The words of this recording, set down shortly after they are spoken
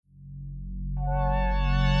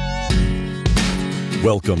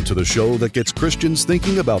Welcome to the show that gets Christians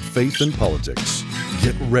thinking about faith and politics.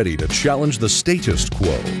 Get ready to challenge the status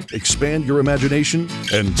quo, expand your imagination,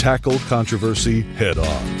 and tackle controversy head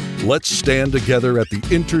on. Let's stand together at the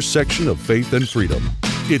intersection of faith and freedom.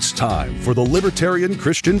 It's time for the Libertarian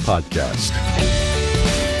Christian Podcast.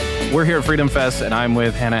 We're here at FreedomFest, and I'm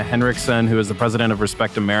with Hanna Henrikson, who is the president of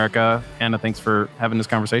Respect America. Hanna, thanks for having this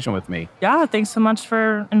conversation with me. Yeah, thanks so much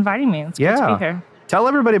for inviting me. It's good to be here. Tell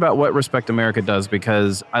everybody about what Respect America does,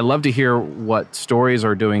 because I love to hear what stories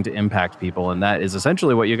are doing to impact people, and that is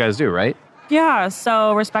essentially what you guys do, right? Yeah,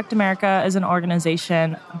 so Respect America is an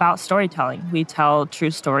organization about storytelling. We tell true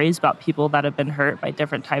stories about people that have been hurt by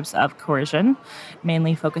different types of coercion,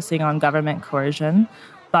 mainly focusing on government coercion.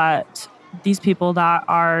 But these people that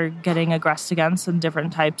are getting aggressed against in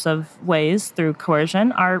different types of ways through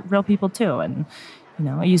coercion are real people too. And you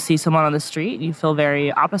know, you see someone on the street, you feel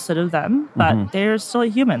very opposite of them, but they're still a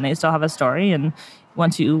human. They still have a story. And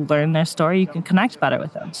once you learn their story, you can connect better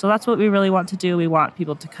with them. So that's what we really want to do. We want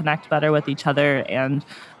people to connect better with each other and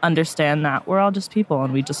understand that we're all just people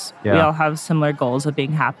and we all have similar goals of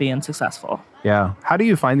being happy and successful. Yeah. How do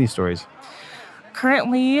you find these stories?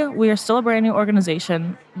 Currently, we are still a brand new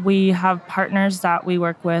organization. We have partners that we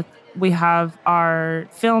work with. We have our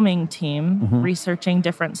filming team researching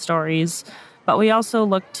different stories. But we also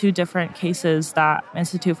look to different cases that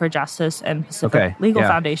Institute for Justice and Pacific Legal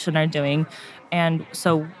Foundation are doing. And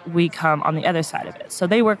so we come on the other side of it. So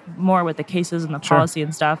they work more with the cases and the policy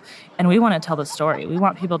and stuff. And we want to tell the story. We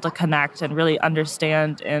want people to connect and really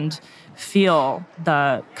understand and feel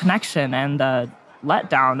the connection and the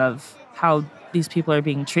letdown of how these people are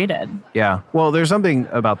being treated. Yeah. Well, there's something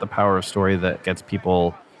about the power of story that gets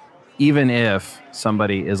people, even if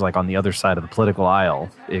somebody is like on the other side of the political aisle,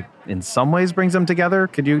 it in some ways brings them together.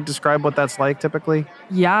 Could you describe what that's like typically?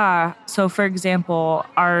 Yeah. So for example,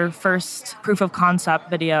 our first proof of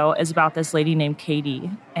concept video is about this lady named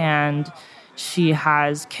Katie. And she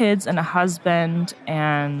has kids and a husband.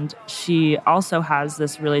 And she also has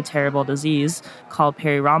this really terrible disease called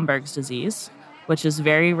Perry-Romberg's disease, which is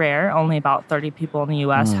very rare. Only about 30 people in the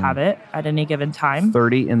U.S. have it at any given time.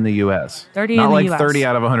 30 in the U.S.? 30 Not in the like U.S. 30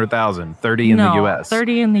 out of 100,000. 30 in the U.S.?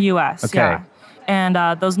 30 in the U.S., Okay. yeah.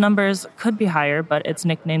 And those numbers could be higher, but it's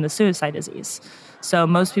nicknamed the suicide disease. So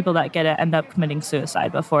most people that get it end up committing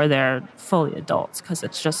suicide before they're fully adults because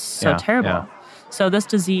it's just so terrible. Yeah. So this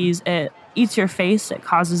disease, it eats your face. It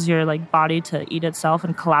causes your body to eat itself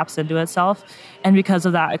and collapse into itself. And because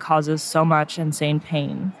of that, it causes so much insane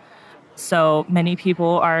pain. So many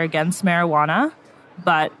people are against marijuana,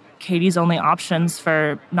 but Katie's only options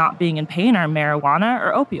for not being in pain are marijuana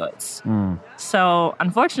or opioids. So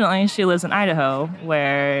unfortunately, she lives in Idaho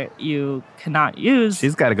where you cannot use...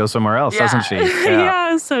 She's got to go somewhere else, doesn't she?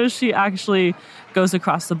 Yeah, so she actually goes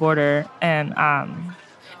across the border. And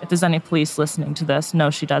if there's any police listening to this,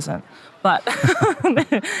 no, she doesn't. But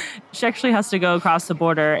she actually has to go across the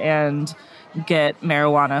border and get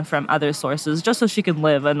marijuana from other sources just so she can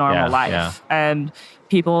live a normal life. Yeah. And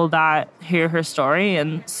people that hear her story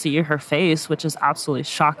and see her face, which is absolutely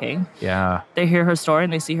shocking. Yeah. They hear her story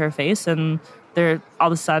and they see her face and they're all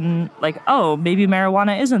of a sudden like, oh, maybe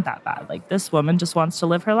marijuana isn't that bad. Like this woman just wants to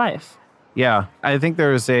live her life. Yeah. I think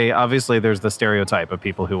obviously there's the stereotype of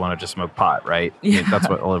people who want to just smoke pot, right? Yeah. I mean, that's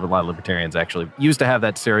what a lot of libertarians actually used to have,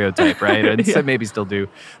 that stereotype, right? And maybe still do.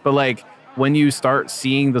 But when you start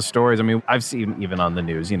seeing the stories, I mean, I've seen even on the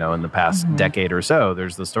news, in the past decade or so,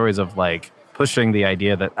 there's the stories of pushing the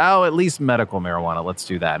idea that, at least medical marijuana, let's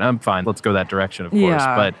do that. And I'm fine. Let's go that direction, of course.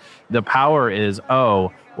 Yeah. But the power is,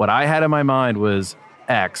 what I had in my mind was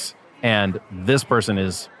X, and this person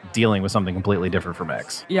is dealing with something completely different from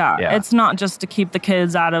X. Yeah. It's not just to keep the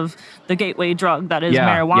kids out of the gateway drug that is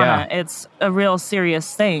marijuana. Yeah. It's a real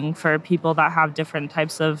serious thing for people that have different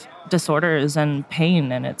types of disorders and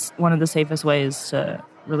pain, and it's one of the safest ways to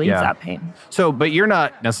relieve that pain. So, but you're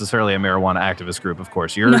not necessarily a marijuana activist group, of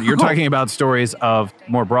course. You're talking about stories of,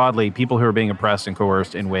 more broadly, people who are being oppressed and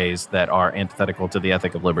coerced in ways that are antithetical to the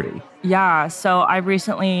ethic of liberty. Yeah, so I've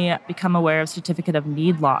recently become aware of certificate of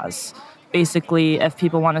need laws. Basically, if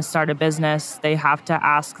people want to start a business, they have to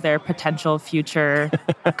ask their potential future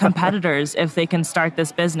competitors if they can start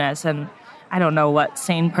this business. And I don't know what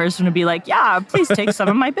sane person would be like, yeah, please take some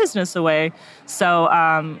of my business away. So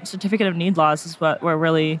certificate of need laws is what we're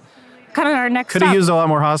really kind of our next Could have used a lot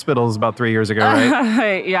more hospitals about 3 years ago,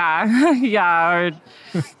 right? Yeah, or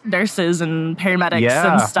nurses and paramedics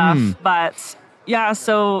and stuff. But yeah,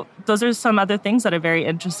 so those are some other things that are very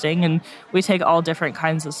interesting. And we take all different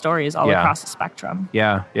kinds of stories all across the spectrum.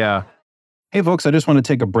 Yeah. Hey, folks, I just want to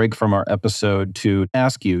take a break from our episode to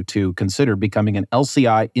ask you to consider becoming an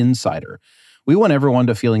LCI Insider. We want everyone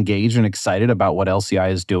to feel engaged and excited about what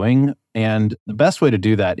LCI is doing. And the best way to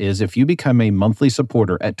do that is if you become a monthly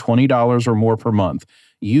supporter at $20 or more per month,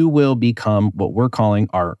 you will become what we're calling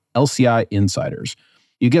our LCI insiders.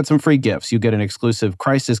 You get some free gifts. You get an exclusive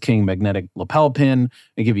Christ is King magnetic lapel pin.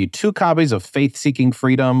 We give you 2 copies of Faith Seeking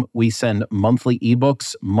Freedom. We send monthly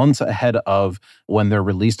ebooks months ahead of when they're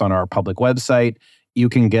released on our public website. You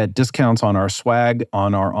can get discounts on our swag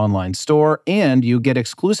on our online store, and you get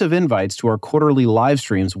exclusive invites to our quarterly live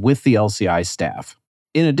streams with the LCI staff.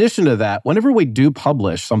 In addition to that, whenever we do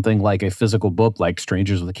publish something like a physical book like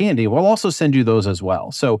Strangers with Candy, we'll also send you those as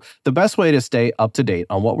well. So the best way to stay up to date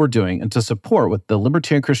on what we're doing and to support what the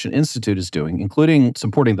Libertarian Christian Institute is doing, including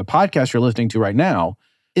supporting the podcast you're listening to right now,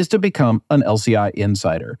 is to become an LCI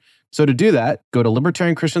insider. So to do that, go to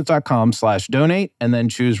libertarianchristians.com/donate and then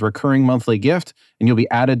choose recurring monthly gift, and you'll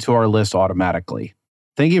be added to our list automatically.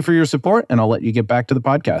 Thank you for your support, and I'll let you get back to the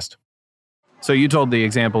podcast. So you told the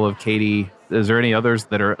example of Katie. Is there any others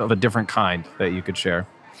that are of a different kind that you could share?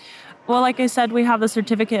 Well, like I said, we have the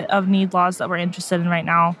certificate of need laws that we're interested in right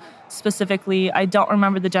now. Specifically, I don't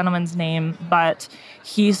remember the gentleman's name, but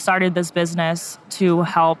he started this business to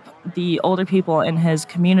help the older people in his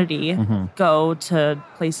community go to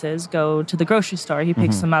places, go to the grocery store. He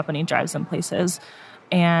picks them up and he drives them places.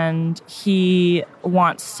 And he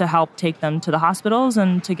wants to help take them to the hospitals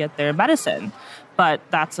and to get their medicine. But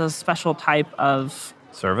that's a special type of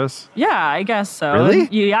service? Yeah, I guess so. Really?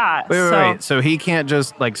 Yeah. Wait. So he can't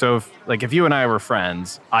just if you and I were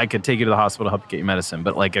friends, I could take you to the hospital, help you get your medicine.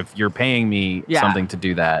 But like if you're paying me something to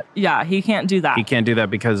do that. Yeah, he can't do that. He can't do that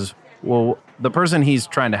because, well, the person he's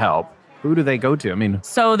trying to help, who do they go to? I mean,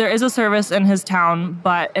 so there is a service in his town,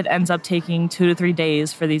 but it ends up taking 2 to 3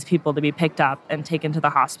 days for these people to be picked up and taken to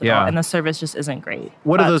the hospital. And the service just isn't great.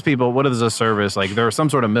 What are those people? What is a service? Like there's some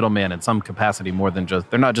sort of middleman in some capacity more than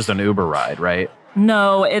they're not just an Uber ride, right?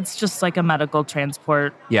 No, it's just like a medical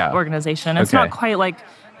transport organization. It's not quite like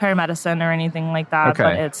paramedicine or anything like that,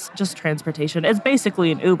 but it's just transportation. It's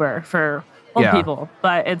basically an Uber for old people,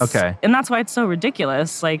 but it's, and that's why it's so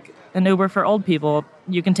ridiculous. Like an Uber for old people,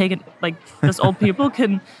 you can take it, like this old people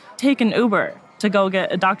can take an Uber to go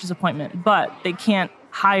get a doctor's appointment, but they can't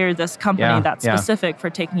hire this company that's specific for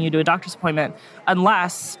taking you to a doctor's appointment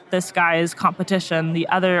unless this guy's competition, the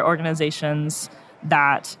other organizations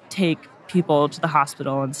that take people to the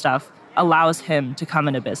hospital and stuff, allows him to come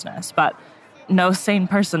into business. But no sane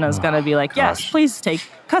person is going to be like, yes, please take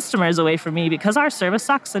customers away from me because our service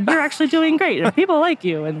sucks and you're actually doing great and people like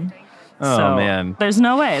you. And so there's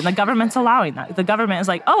no way. And the government's allowing that. The government is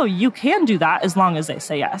like, oh, you can do that as long as they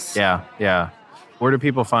say yes. Yeah. Where do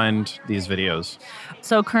people find these videos?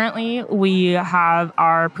 So currently we have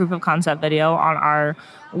our proof of concept video on our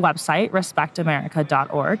website,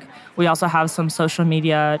 respectamerica.org. We also have some social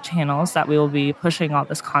media channels that we will be pushing all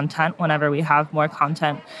this content whenever we have more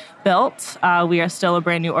content built. We are still a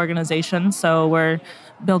brand new organization, so we're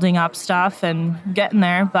building up stuff and getting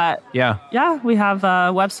there. But we have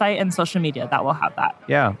a website and social media that will have that.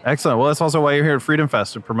 Yeah, excellent. Well, that's also why you're here at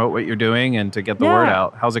FreedomFest, to promote what you're doing and to get the word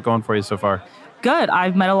out. How's it going for you so far? Good.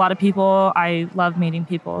 I've met a lot of people. I love meeting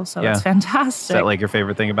people, so it's fantastic. Is that like your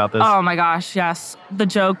favorite thing about this? Oh my gosh, yes. The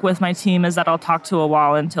joke with my team is that I'll talk to a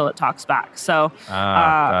wall until it talks back. So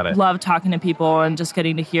got it. Love talking to people and just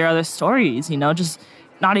getting to hear other stories, just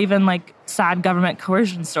not even like sad government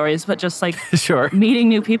coercion stories, but just like meeting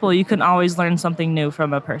new people. You can always learn something new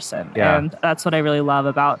from a person. Yeah. And that's what I really love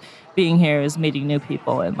about being here, is meeting new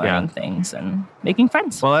people and learning things and making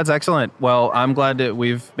friends. Well, that's excellent. Well, I'm glad that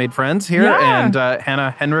we've made friends here. Yeah. And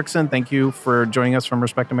Hanna Henrikson, thank you for joining us from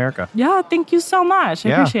Respect America. Yeah, thank you so much.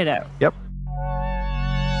 I appreciate it. Yep.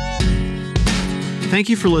 Thank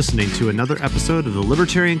you for listening to another episode of the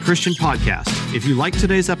Libertarian Christian Podcast. If you liked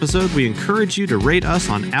today's episode, we encourage you to rate us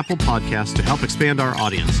on Apple Podcasts to help expand our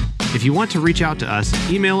audience. If you want to reach out to us,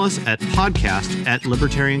 email us at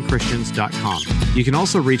podcast@libertarianchristians.com. You can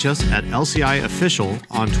also reach us at LCI Official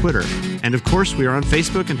on Twitter. And of course, we are on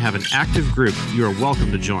Facebook and have an active group you are welcome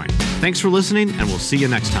to join. Thanks for listening, and we'll see you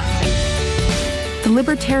next time. The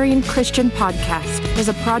Libertarian Christian Podcast is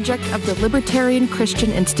a project of the Libertarian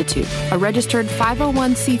Christian Institute, a registered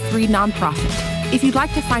 501c3 nonprofit. If you'd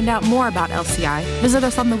like to find out more about LCI, visit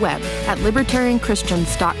us on the web at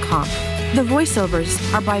libertarianchristians.com. The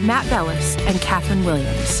voiceovers are by Matt Bellis and Catherine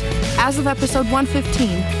Williams. As of episode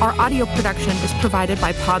 115, our audio production is provided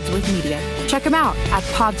by Podsworth Media. Check them out at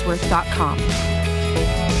podsworth.com.